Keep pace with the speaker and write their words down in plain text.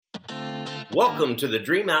Welcome to the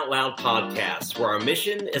Dream Out Loud podcast, where our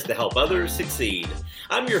mission is to help others succeed.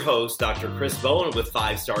 I'm your host, Dr. Chris Bowen with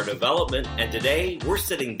 5-Star Development, and today we're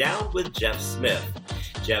sitting down with Jeff Smith.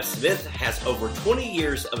 Jeff Smith has over 20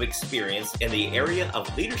 years of experience in the area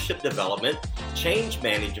of leadership development, change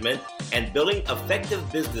management, and building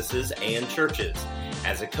effective businesses and churches.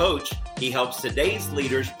 As a coach, he helps today's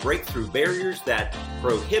leaders break through barriers that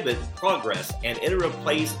prohibit progress and enter a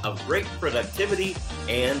place of great productivity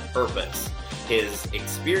and purpose. His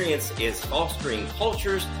experience is fostering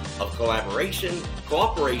cultures of collaboration,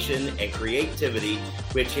 cooperation, and creativity,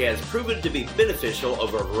 which has proven to be beneficial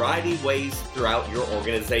over a variety of ways throughout your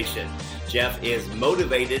organization. Jeff is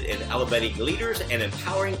motivated in elevating leaders and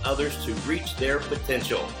empowering others to reach their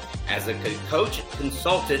potential. As a coach,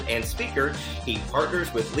 consultant, and speaker, he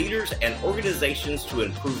partners with leaders and organizations to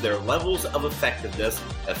improve their levels of effectiveness,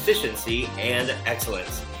 efficiency, and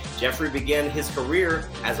excellence. Jeffrey began his career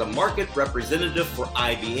as a market representative for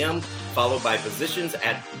IBM, followed by positions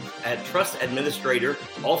at Trust Administrator,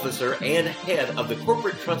 Officer, and Head of the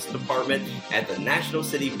Corporate Trust Department at the National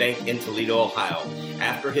City Bank in Toledo, Ohio.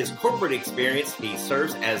 After his corporate experience, he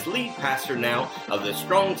serves as lead pastor now of the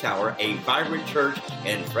Strong Tower, a vibrant church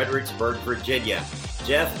in Fredericksburg, Virginia.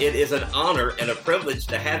 Jeff, it is an honor and a privilege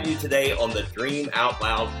to have you today on the Dream Out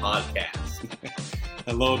Loud podcast.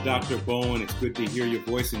 Hello, Dr. Bowen. It's good to hear your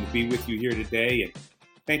voice and to be with you here today. And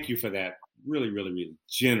thank you for that really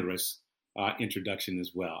generous introduction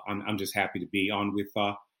as well. I'm just happy to be on with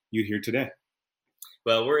you here today.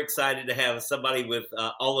 Well, we're excited to have somebody with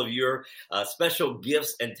all of your special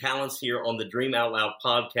gifts and talents here on the Dream Out Loud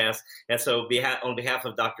podcast. And so on behalf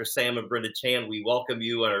of Dr. Sam and Brenda Chan, we welcome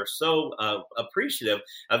you and are so appreciative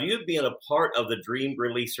of you being a part of the Dream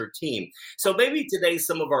Releaser team. So maybe today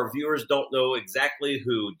some of our viewers don't know exactly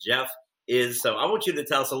who Jeff is. So I want you to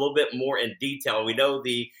tell us a little bit more in detail. We know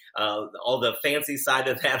all the fancy side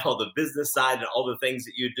of that, all the business side and all the things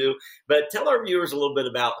that you do, but tell our viewers a little bit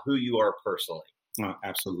about who you are personally.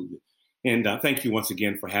 Absolutely. And thank you once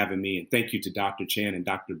again for having me. And thank you to Dr. Chan and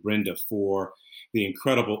Dr. Brenda for the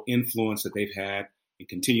incredible influence that they've had and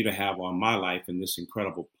continue to have on my life and this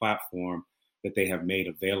incredible platform that they have made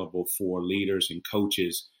available for leaders and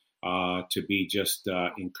coaches to be just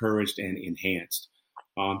encouraged and enhanced.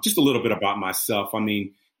 Just a little bit about myself. I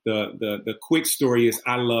mean, the quick story is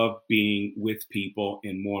I love being with people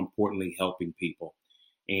and more importantly, helping people.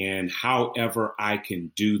 And however I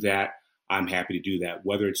can do that, I'm happy to do that,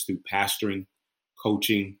 whether it's through pastoring,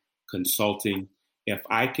 coaching, consulting. If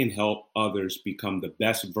I can help others become the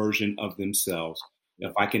best version of themselves,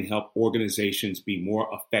 if I can help organizations be more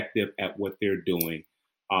effective at what they're doing,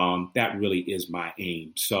 that really is my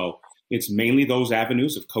aim. So it's mainly those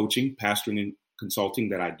avenues of coaching, pastoring, and consulting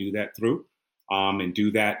that I do that through, and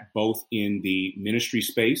do that both in the ministry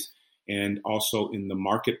space and also in the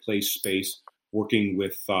marketplace space, working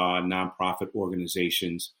with nonprofit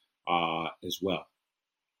organizations as well.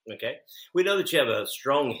 Okay. We know that you have a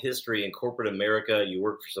strong history in corporate America. You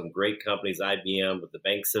work for some great companies, IBM, with the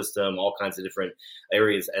bank system, all kinds of different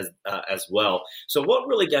areas as well. So what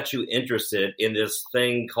really got you interested in this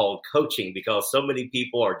thing called coaching? Because so many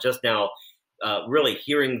people are just now really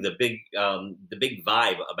hearing the big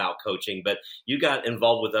vibe about coaching, but you got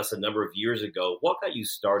involved with us a number of years ago. What got you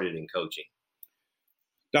started in coaching?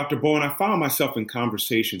 Dr. Bowen, I found myself in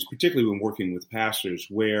conversations, particularly when working with pastors,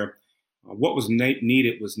 where what was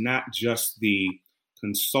needed was not just the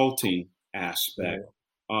consulting aspect,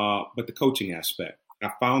 but the coaching aspect.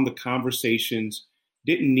 I found the conversations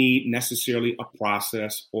didn't need necessarily a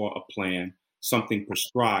process or a plan, something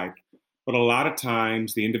prescribed, but a lot of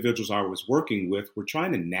times the individuals I was working with were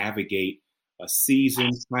trying to navigate a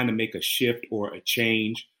season, trying to make a shift or a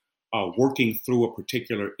change, working through a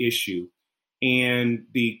particular issue. And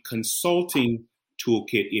the consulting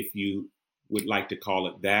toolkit, if you would like to call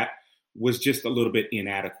it that, was just a little bit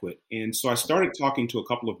inadequate. And so I started talking to a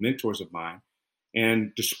couple of mentors of mine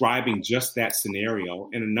and describing just that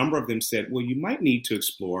scenario. And a number of them said, well, you might need to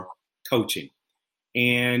explore coaching.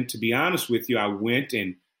 And to be honest with you, I went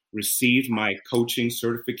and received my coaching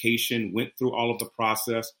certification, went through all of the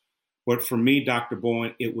process. But for me, Dr.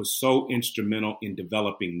 Bowen, it was so instrumental in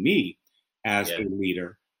developing me as a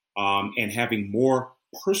leader. And having more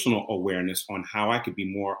personal awareness on how I could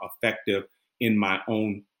be more effective in my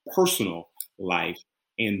own personal life,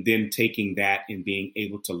 and then taking that and being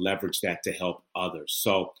able to leverage that to help others.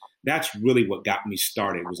 So that's really what got me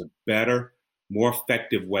started. It was a better, more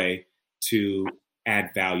effective way to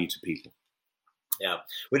add value to people. Yeah.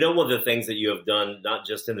 We know one of the things that you have done, not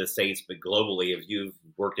just in the States, but globally, if you've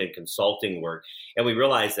worked in consulting work. And we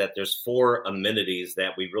realize that there's 4 amenities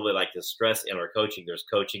that we really like to stress in our coaching. There's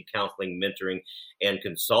coaching, counseling, mentoring, and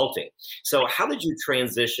consulting. So how did you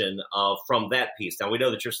transition from that piece? Now, we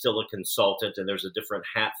know that you're still a consultant and there's a different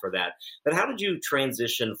hat for that. But how did you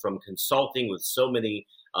transition from consulting with so many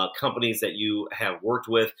companies that you have worked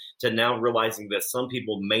with to now realizing that some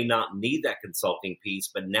people may not need that consulting piece,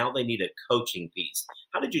 but now they need a coaching piece?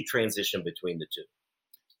 How did you transition between the two?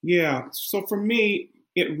 Yeah. So for me,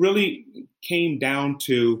 it really came down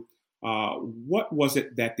to what was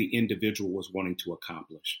it that the individual was wanting to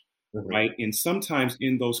accomplish, right? And sometimes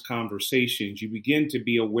in those conversations, you begin to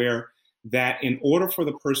be aware that in order for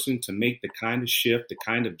the person to make the kind of shift, the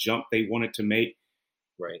kind of jump they wanted to make,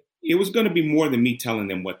 right, it was going to be more than me telling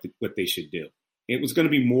them what they should do. It was going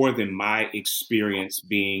to be more than my experience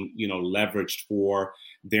being, leveraged for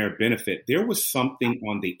their benefit. There was something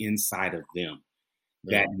on the inside of them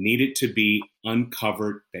that needed to be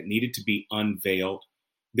uncovered, that needed to be unveiled.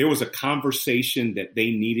 There was a conversation that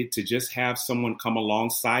they needed to just have someone come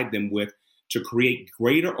alongside them with to create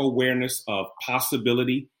greater awareness of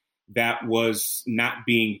possibility that was not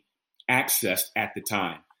being accessed at the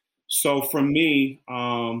time. So for me,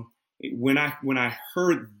 when I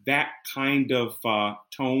heard that kind of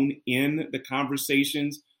tone in the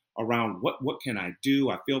conversations around what can I do?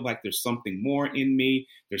 I feel like there's something more in me.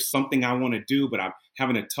 There's something I want to do, but I'm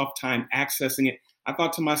having a tough time accessing it. I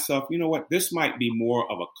thought to myself, you know what? This might be more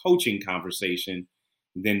of a coaching conversation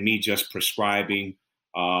than me just prescribing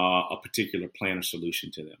a particular plan or solution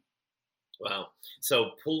to them. Wow.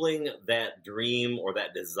 So pulling that dream or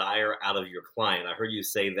that desire out of your client, I heard you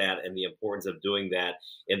say that, and the importance of doing that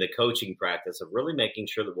in the coaching practice of really making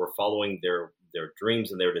sure that we're following their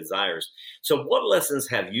dreams and their desires. So what lessons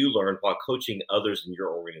have you learned while coaching others in your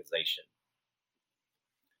organization?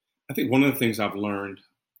 I think one of the things I've learned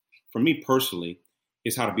for me personally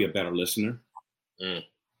is how to be a better listener,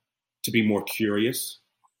 to be more curious,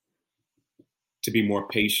 to be more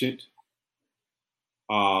patient.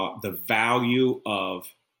 The value of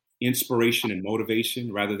inspiration and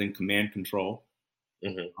motivation rather than command control.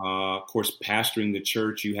 Of course, pastoring the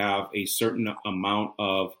church, you have a certain amount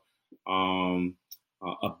of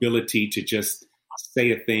ability to just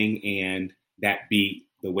say a thing and that be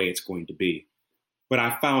the way it's going to be. But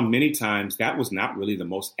I found many times that was not really the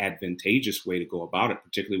most advantageous way to go about it,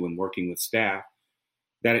 particularly when working with staff,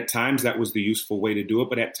 that at times that was the useful way to do it.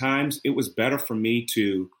 But at times it was better for me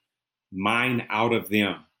to mine out of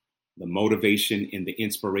them the motivation and the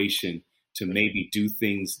inspiration to maybe do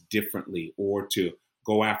things differently or to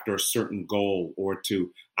go after a certain goal or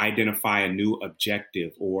to identify a new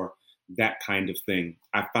objective or that kind of thing.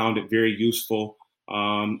 I found it very useful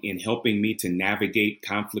in helping me to navigate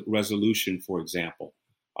conflict resolution, for example,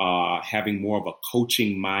 having more of a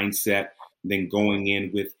coaching mindset than going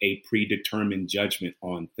in with a predetermined judgment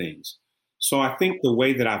on things. So I think the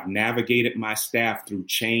way that I've navigated my staff through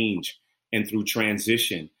change and through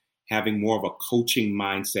transition, having more of a coaching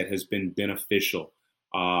mindset has been beneficial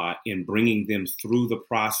in bringing them through the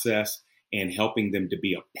process and helping them to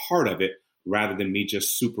be a part of it rather than me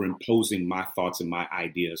just superimposing my thoughts and my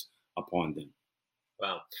ideas upon them.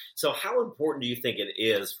 Wow. So how important do you think it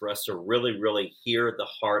is for us to really, really hear the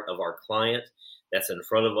heart of our client that's in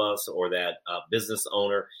front of us or that business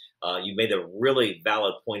owner? You made a really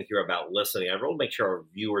valid point here about listening. I want to make sure our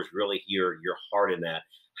viewers really hear your heart in that.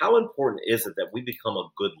 How important is it that we become a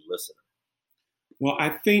good listener? Well, I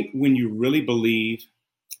think when you really believe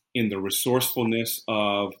in the resourcefulness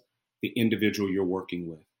of the individual you're working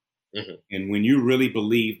with, and when you really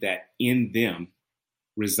believe that in them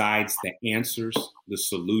resides the answers, the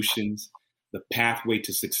solutions, the pathway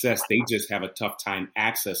to success, they just have a tough time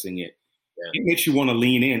accessing it. Yeah. It makes you want to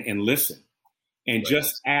lean in and listen and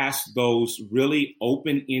just ask those really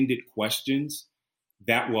open-ended questions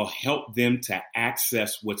that will help them to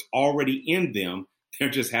access what's already in them. They're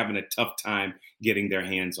just having a tough time getting their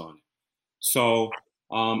hands on it. So,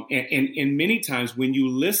 and many times when you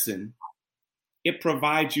listen, it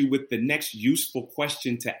provides you with the next useful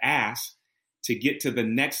question to ask to get to the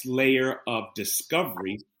next layer of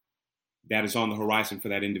discovery that is on the horizon for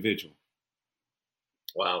that individual.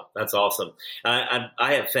 Wow, that's awesome. I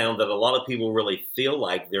have found that a lot of people really feel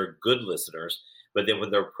like they're good listeners, but then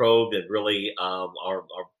when they're probed and really are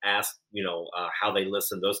asked, how they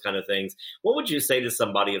listen, those kind of things, what would you say to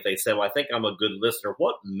somebody if they say, well, I think I'm a good listener?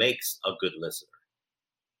 What makes a good listener?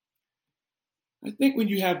 I think when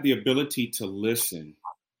you have the ability to listen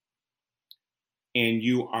and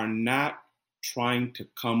you are not trying to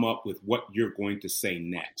come up with what you're going to say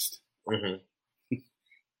next.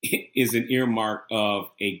 is an earmark of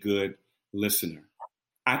a good listener.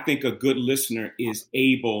 I think a good listener is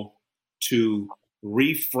able to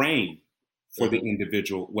reframe for the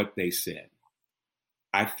individual what they said.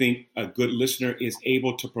 I think a good listener is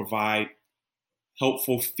able to provide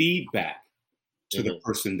helpful feedback to the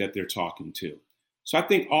person that they're talking to. So I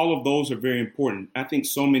think all of those are very important. I think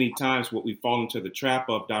so many times what we fall into the trap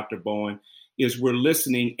of, Dr. Bowen, is we're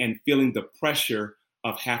listening and feeling the pressure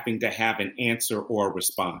of having to have an answer or a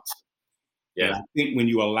response. Yeah. And I think when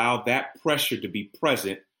you allow that pressure to be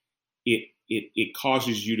present, it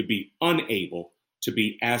causes you to be unable to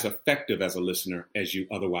be as effective as a listener as you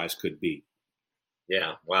otherwise could be.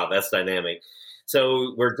 Yeah. Wow. That's dynamic.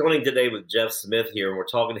 So we're joining today with Jeff Smith here, and we're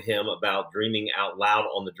talking to him about dreaming out loud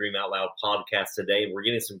on the Dream Out Loud podcast today. And we're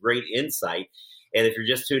getting some great insight. And if you're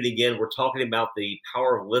just tuning in, we're talking about the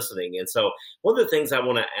power of listening. And so one of the things I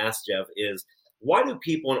want to ask Jeff is, why do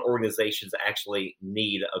people and organizations actually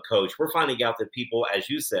need a coach? We're finding out that people, as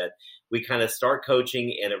you said, we kind of start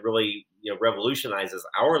coaching and it really revolutionizes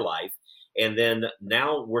our life. And then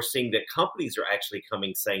now we're seeing that companies are actually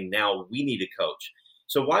coming saying, now we need a coach.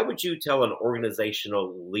 So why would you tell an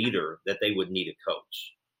organizational leader that they would need a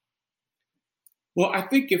coach? Well, I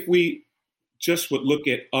think if we just would look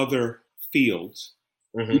at other fields,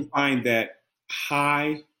 we find that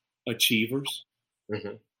high achievers,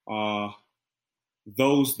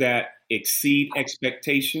 those that exceed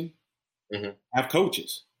expectation, have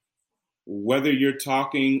coaches. Whether you're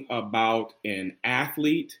talking about an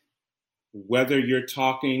athlete, whether you're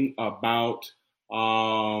talking about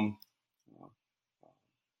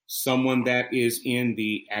someone that is in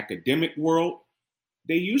the academic world,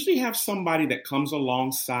 they usually have somebody that comes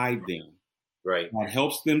alongside them, right, that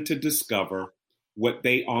helps them to discover what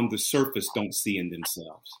they on the surface don't see in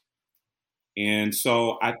themselves. And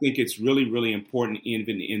so I think it's really, really important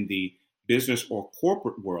even in the business or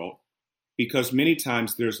corporate world, because many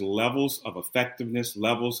times there's levels of effectiveness,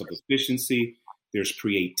 levels of efficiency, there's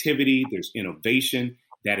creativity, there's innovation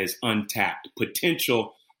that is untapped,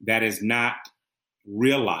 potential that is not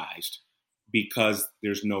realized because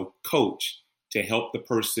there's no coach to help the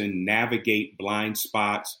person navigate blind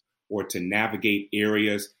spots or to navigate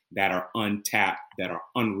areas that are untapped, that are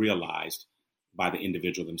unrealized by the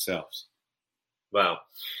individual themselves. Wow.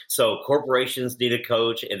 So corporations need a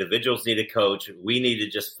coach, individuals need a coach. We need to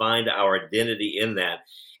just find our identity in that.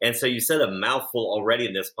 And so you said a mouthful already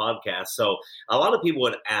in this podcast. So a lot of people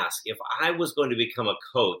would ask, if I was going to become a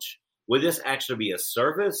coach, would this actually be a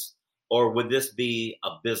service or would this be a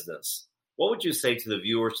business? What would you say to the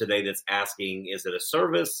viewers today that's asking, is it a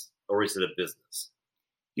service or is it a business?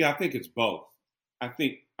 Yeah, I think it's both. I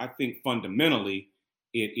think fundamentally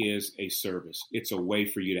it is a service. It's a way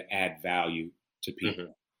for you to add value to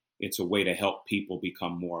people. It's a way to help people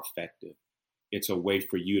become more effective. It's a way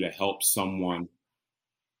for you to help someone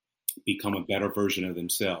become a better version of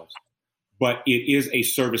themselves. But it is a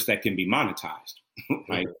service that can be monetized,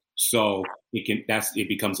 right? So it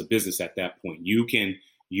becomes a business at that point. You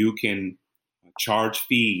can charge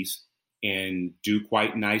fees and do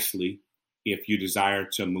quite nicely if you desire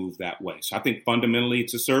to move that way. So I think fundamentally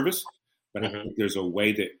it's a service, but I think there's a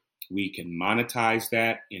way that we can monetize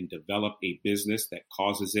that and develop a business that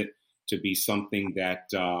causes it to be something that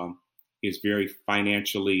is very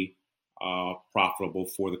financially profitable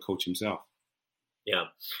for the coach himself. Yeah.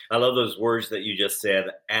 I love those words that you just said,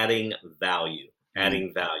 adding value.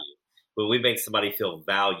 When we make somebody feel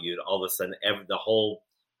valued, all of a sudden the whole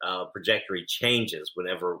trajectory changes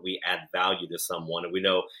whenever we add value to someone. And we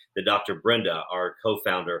know that Dr. Brenda, our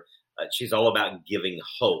co-founder, she's all about giving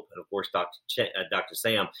hope. And of course, Dr.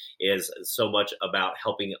 Sam is so much about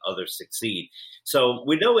helping others succeed. So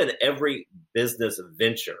we know in every business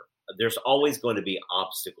venture, there's always going to be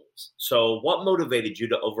obstacles. So what motivated you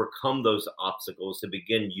to overcome those obstacles to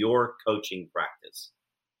begin your coaching practice?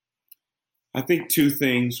 I think two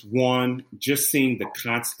things. One, just seeing the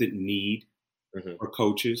constant need for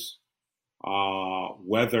coaches,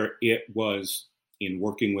 whether it was in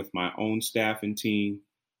working with my own staff and team,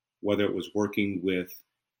 whether it was working with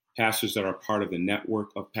pastors that are part of the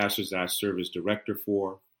network of pastors that I serve as director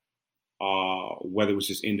for, whether it was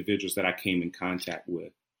just individuals that I came in contact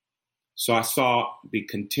with. So I saw the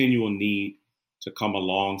continual need to come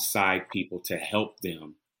alongside people to help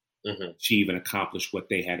them achieve and accomplish what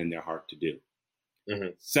they had in their heart to do.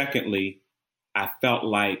 Secondly, I felt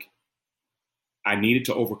like I needed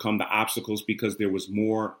to overcome the obstacles because there was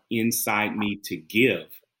more inside me to give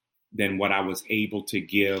than what I was able to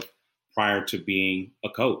give prior to being a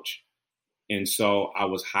coach. And so I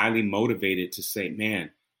was highly motivated to say, man,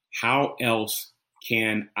 how else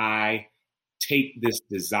can I take this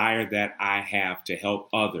desire that I have to help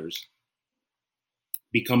others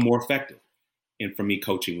become more effective. And for me,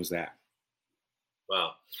 coaching was that.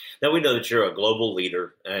 Wow. Now we know that you're a global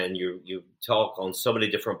leader and you talk on so many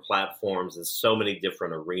different platforms and so many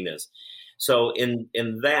different arenas. So in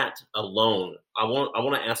that alone, I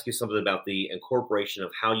want to ask you something about the incorporation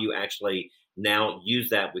of how you actually now use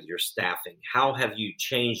that with your staffing. How have you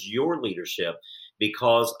changed your leadership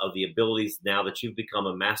because of the abilities now that you've become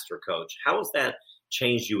a master coach? How has that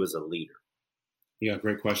changed you as a leader? Yeah,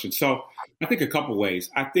 great question. So I think a couple ways.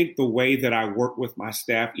 I think the way that I work with my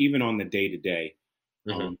staff, even on the day to day,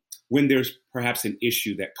 when there's perhaps an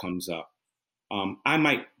issue that comes up, I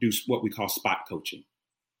might do what we call spot coaching,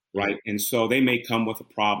 right? And so they may come with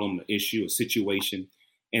a problem, an issue, a situation.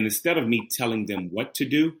 And instead of me telling them what to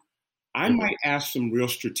do, I might ask some real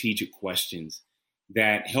strategic questions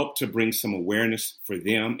that help to bring some awareness for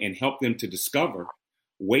them and help them to discover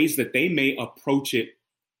ways that they may approach it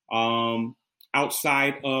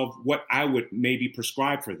outside of what I would maybe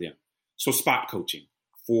prescribe for them. So spot coaching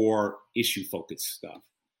for issue-focused stuff.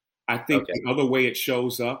 I think the other way it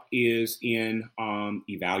shows up is in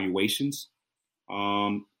evaluations.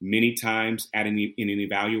 Many times in an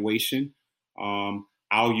evaluation,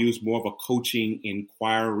 I'll use more of a coaching,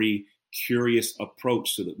 inquiry, curious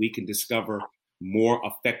approach so that we can discover more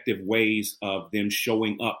effective ways of them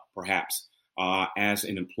showing up, perhaps, as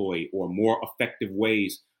an employee, or more effective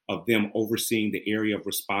ways of them overseeing the area of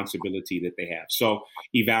responsibility that they have. So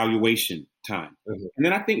evaluation time. And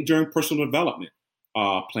then I think during personal development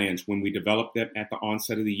plans, when we develop them at the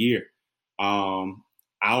onset of the year,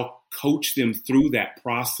 I'll coach them through that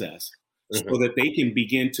process so that they can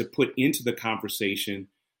begin to put into the conversation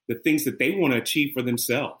the things that they want to achieve for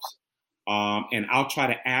themselves. And I'll try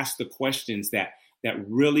to ask the questions that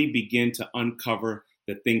really begin to uncover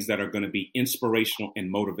the things that are going to be inspirational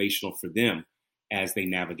and motivational for them as they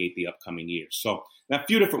navigate the upcoming years. So a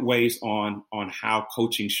few different ways on how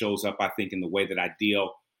coaching shows up, I think, in the way that I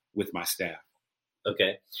deal with my staff.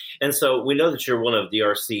 Okay. And so we know that you're one of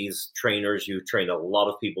DRC's trainers. You've trained a lot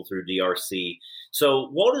of people through DRC. So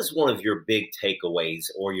what is one of your big takeaways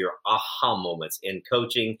or your aha moments in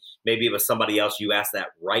coaching? Maybe it was somebody else, you asked that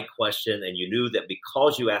right question and you knew that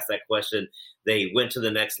because you asked that question, they went to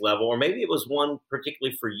the next level. Or maybe it was one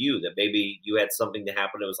particularly for you that maybe you had something to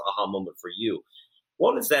happen. It was an aha moment for you.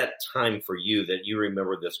 What is that time for you that you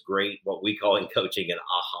remember this great, what we call in coaching, an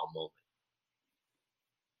aha moment?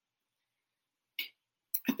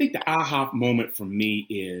 I think the aha moment for me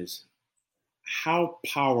is how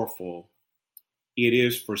powerful it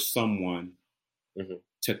is for someone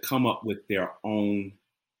to come up with their own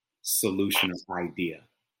solution or idea.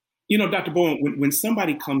 You know, Dr. Bowen, when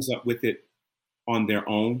somebody comes up with it on their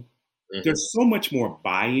own, there's so much more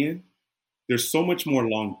buy-in. There's so much more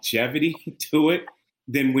longevity to it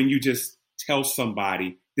than when you just tell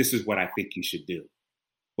somebody, this is what I think you should do.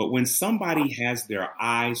 But when somebody has their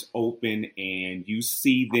eyes open and you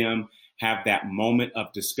see them have that moment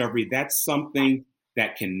of discovery, that's something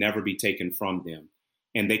that can never be taken from them.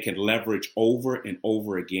 And they can leverage over and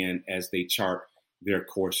over again as they chart their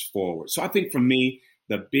course forward. So I think for me,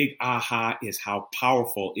 the big aha is how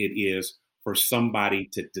powerful it is for somebody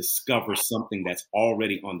to discover something that's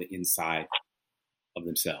already on the inside of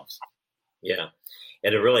themselves. Yeah.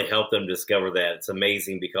 And it really helped them discover that. It's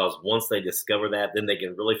amazing because once they discover that, then they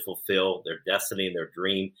can really fulfill their destiny and their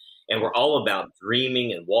dream. And we're all about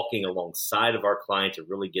dreaming and walking alongside of our client to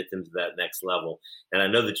really get them to that next level. And I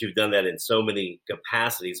know that you've done that in so many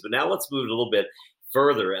capacities. But now let's move a little bit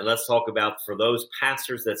further and let's talk about for those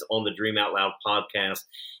pastors that's on the Dream Out Loud podcast.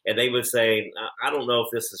 And they would say, I don't know if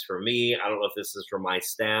this is for me. I don't know if this is for my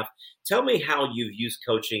staff. Tell me how you've used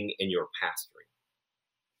coaching in your pastoring.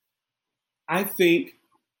 I think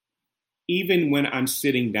even when I'm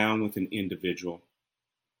sitting down with an individual,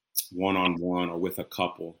 one-on-one or with a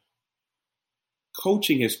couple,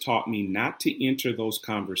 coaching has taught me not to enter those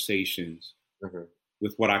conversations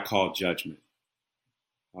with what I call judgment,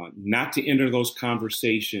 not to enter those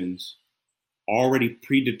conversations already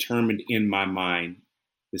predetermined in my mind,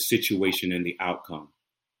 the situation and the outcome,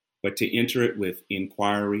 but to enter it with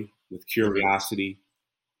inquiry, with curiosity.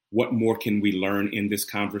 What more can we learn in this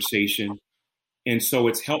conversation? And so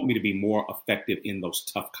it's helped me to be more effective in those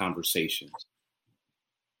tough conversations.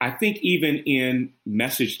 I think even in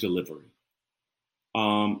message delivery,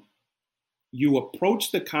 you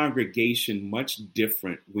approach the congregation much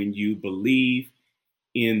different when you believe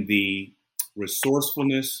in the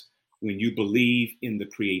resourcefulness, when you believe in the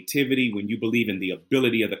creativity, when you believe in the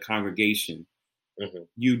ability of the congregation.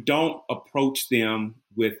 You don't approach them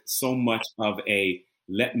with so much of a,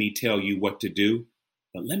 let me tell you what to do,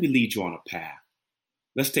 but let me lead you on a path.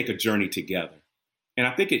 let's take a journey together. And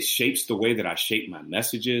I think it shapes the way that I shape my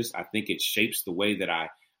messages. I think it shapes the way that I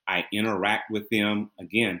interact with them.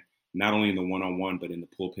 Again, not only in the one-on-one, but in the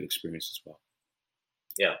pulpit experience as well.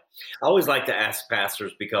 Yeah. I always like to ask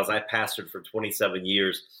pastors, because I pastored for 27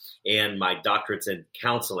 years and my doctorate's in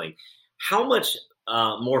counseling. How much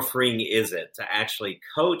more freeing is it to actually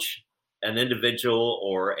coach an individual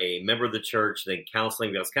or a member of the church than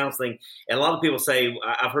counseling? Because counseling, and a lot of people say,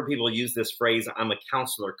 I've heard people use this phrase, I'm a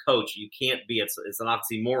counselor coach. You can't be, it's an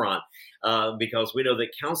oxymoron, because we know that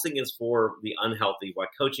counseling is for the unhealthy, while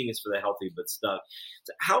coaching is for the healthy but stuck.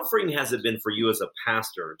 So how freeing has it been for you as a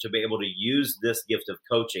pastor to be able to use this gift of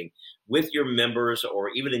coaching with your members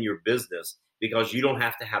or even in your business, because you don't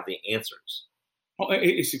have to have the answers? Oh,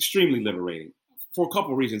 it's extremely liberating for a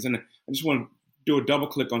couple of reasons. And I just want to do a double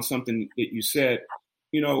click on something that you said.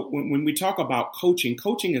 You know, when we talk about coaching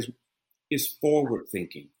is forward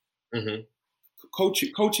thinking. Mm-hmm.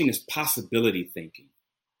 Coaching is possibility thinking.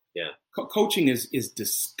 Yeah. Coaching is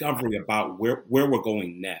discovery about where we're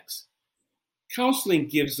going next. Counseling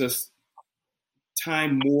gives us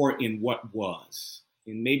time more in what was,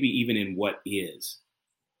 and maybe even in what is.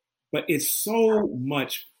 But it's so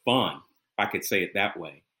much fun, if I could say it that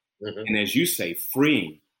way. Mm-hmm. And as you say,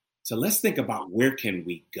 freeing. So let's think about, where can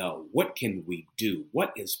we go? What can we do?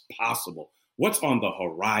 What is possible? What's on the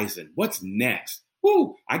horizon? What's next?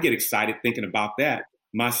 Woo! I get excited thinking about that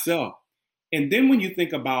myself. And then when you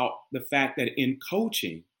think about the fact that in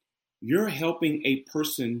coaching, you're helping a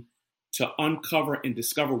person to uncover and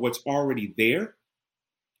discover what's already there,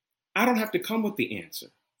 I don't have to come with the answer.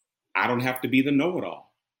 I don't have to be the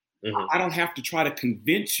know-it-all. Mm-hmm. I don't have to try to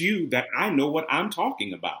convince you that I know what I'm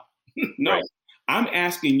talking about. No, Right. I'm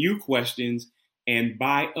asking you questions. And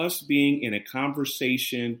by us being in a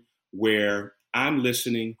conversation where I'm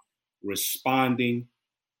listening, responding,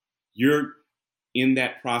 you're in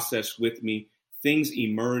that process with me, things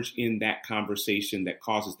emerge in that conversation that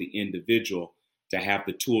causes the individual to have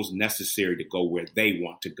the tools necessary to go where they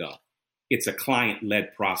want to go. It's a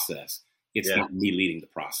client-led process. It's not me leading the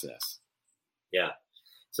process. Yeah.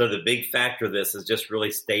 So the big factor of this is just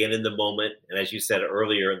really staying in the moment. And as you said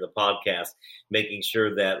earlier in the podcast, making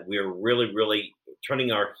sure that we're really, really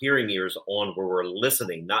turning our hearing ears on where we're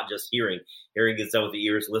listening, not just hearing. Hearing is done with the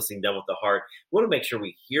ears, listening done with the heart. We want to make sure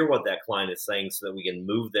we hear what that client is saying so that we can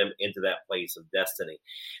move them into that place of destiny.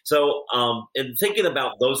 So in thinking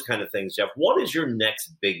about those kind of things, Jeff, what is your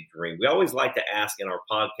next big dream? We always like to ask in our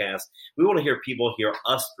podcast, we want to hear people hear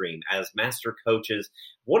us dream as master coaches.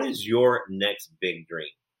 What is your next big dream?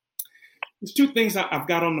 There's two things I've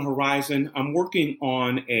got on the horizon. I'm working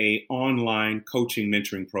on a online coaching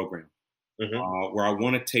mentoring program where I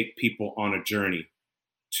want to take people on a journey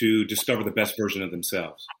to discover the best version of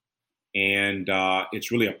themselves. And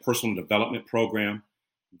it's really a personal development program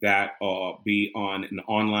that be on an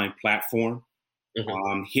online platform,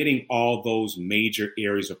 hitting all those major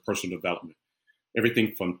areas of personal development.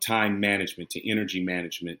 Everything from time management to energy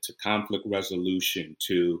management to conflict resolution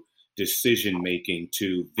to decision-making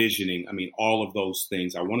to visioning. I mean, all of those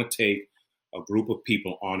things. I want to take a group of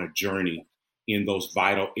people on a journey in those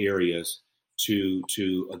vital areas to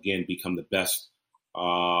again, become the best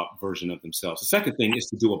version of themselves. The second thing is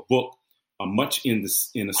to do a book much in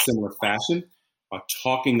a similar fashion,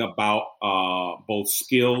 talking about both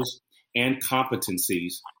skills and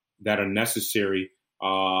competencies that are necessary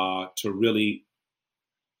to really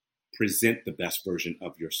present the best version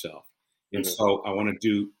of yourself. And so I want to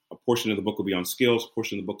do a portion of the book will be on skills, a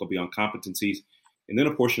portion of the book will be on competencies, and then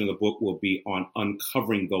a portion of the book will be on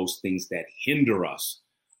uncovering those things that hinder us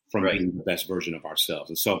from being the best version of ourselves.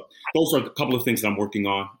 And so those are a couple of things that I'm working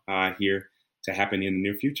on here to happen in the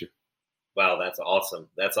near future. Wow, that's awesome.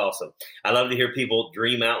 That's awesome. I love to hear people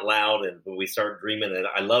dream out loud, and when we start dreaming, and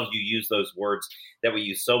I love you use those words that we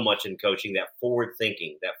use so much in coaching, that forward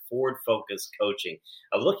thinking, that forward focused coaching,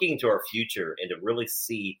 looking to our future and to really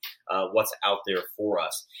see what's out there for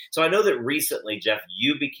us. So I know that recently, Jeff,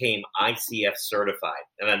 you became ICF certified.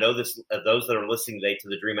 And I know this, those that are listening today to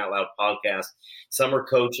the Dream Out Loud podcast, some are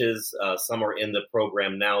coaches, some are in the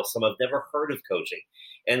program now, some have never heard of coaching.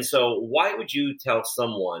 And so why would you tell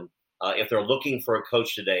someone, if they're looking for a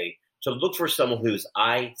coach today, to look for someone who's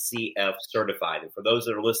ICF certified? And for those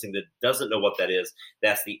that are listening that doesn't know what that is,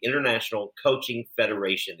 that's the International Coaching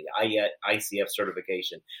Federation, the ICF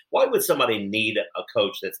certification. Why would somebody need a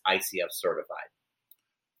coach that's ICF certified?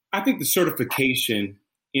 I think the certification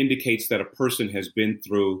indicates that a person has been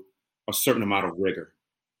through a certain amount of rigor.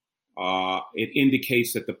 It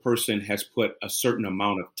indicates that the person has put a certain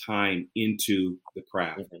amount of time into the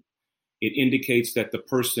craft. It indicates that the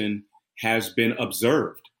person has been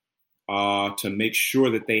observed to make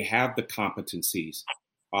sure that they have the competencies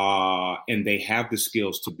and they have the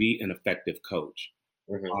skills to be an effective coach.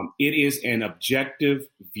 Mm-hmm. It is an objective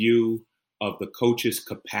view of the coach's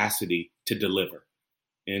capacity to deliver.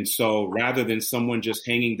 And so rather than someone just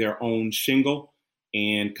hanging their own shingle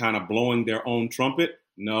and kind of blowing their own trumpet,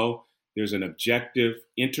 no, there's an objective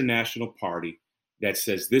international party that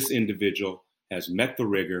says this individual has met the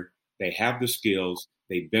rigor, they have the skills,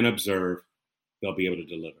 they've been observed, they'll be able to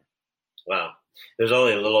deliver. Wow. There's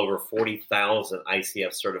only a little over 40,000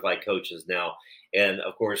 ICF certified coaches now. And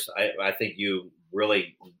of course, I think you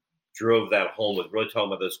really drove that home with really talking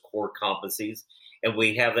about those core competencies. And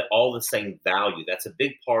we have all the same value. That's a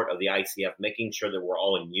big part of the ICF, making sure that we're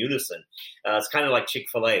all in unison. It's kind of like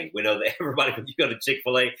Chick-fil-A. We know that everybody, when you go to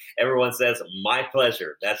Chick-fil-A, everyone says, my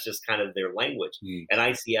pleasure. That's just kind of their language. And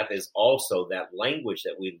ICF is also that language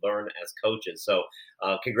that we learn as coaches. So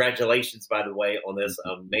congratulations, by the way, on this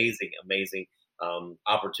amazing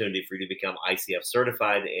opportunity for you to become ICF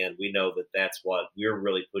certified. And we know that that's what we're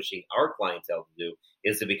really pushing our clientele to do,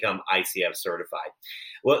 is to become ICF certified.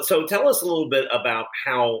 Well, so tell us a little bit about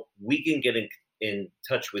how we can get in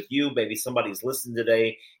touch with you. Maybe somebody's listening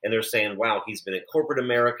today and they're saying, wow, he's been in corporate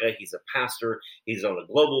America, he's a pastor, he's on a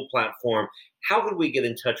global platform. How could we get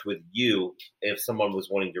in touch with you if someone was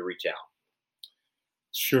wanting to reach out?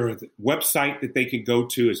 Sure. The website that they could go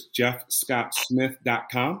to is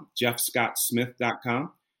jeffscottsmith.com,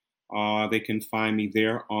 jeffscottsmith.com. They can find me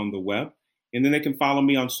there on the web. And then they can follow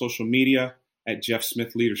me on social media at Jeff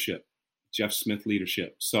Smith Leadership.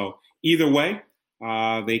 So either way,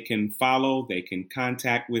 they can follow, they can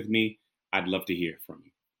contact with me. I'd love to hear from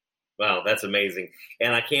you. Wow, that's amazing.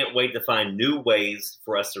 And I can't wait to find new ways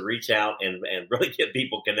for us to reach out and really get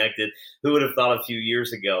people connected. Who would have thought a few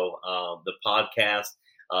years ago, the podcast,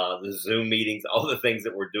 the Zoom meetings, all the things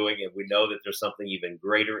that we're doing, and we know that there's something even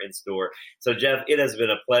greater in store. So, Jeff, it has been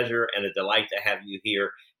a pleasure and a delight to have you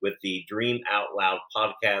here with the Dream Out Loud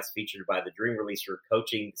podcast featured by the Dream Releaser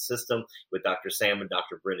Coaching System with Dr. Sam and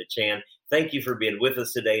Dr. Brenda Chan. Thank you for being with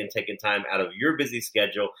us today and taking time out of your busy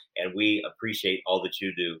schedule, and we appreciate all that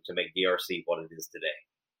you do to make DRC what it is today.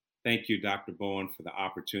 Thank you, Dr. Bowen, for the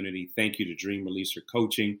opportunity. Thank you to Dream Releaser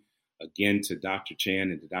Coaching, again to Dr. Chan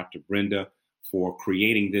and to Dr. Brenda for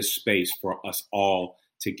creating this space for us all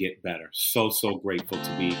to get better. So grateful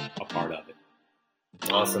to be a part of it.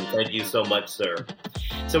 Awesome. Thank you so much, sir.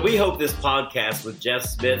 So we hope this podcast with Jeff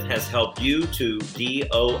Smith has helped you to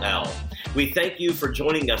DOL. We thank you for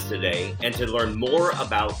joining us today, and to learn more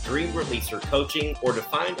about Dream Releaser Coaching or to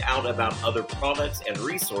find out about other products and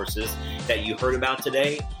resources that you heard about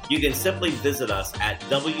today, you can simply visit us at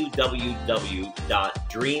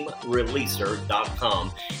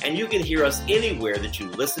www.dreamreleaser.com, and you can hear us anywhere that you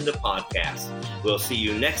listen to podcasts. We'll see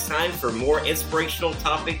you next time for more inspirational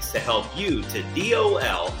topics to help you to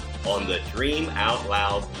DOL on the Dream Out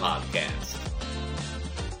Loud podcast.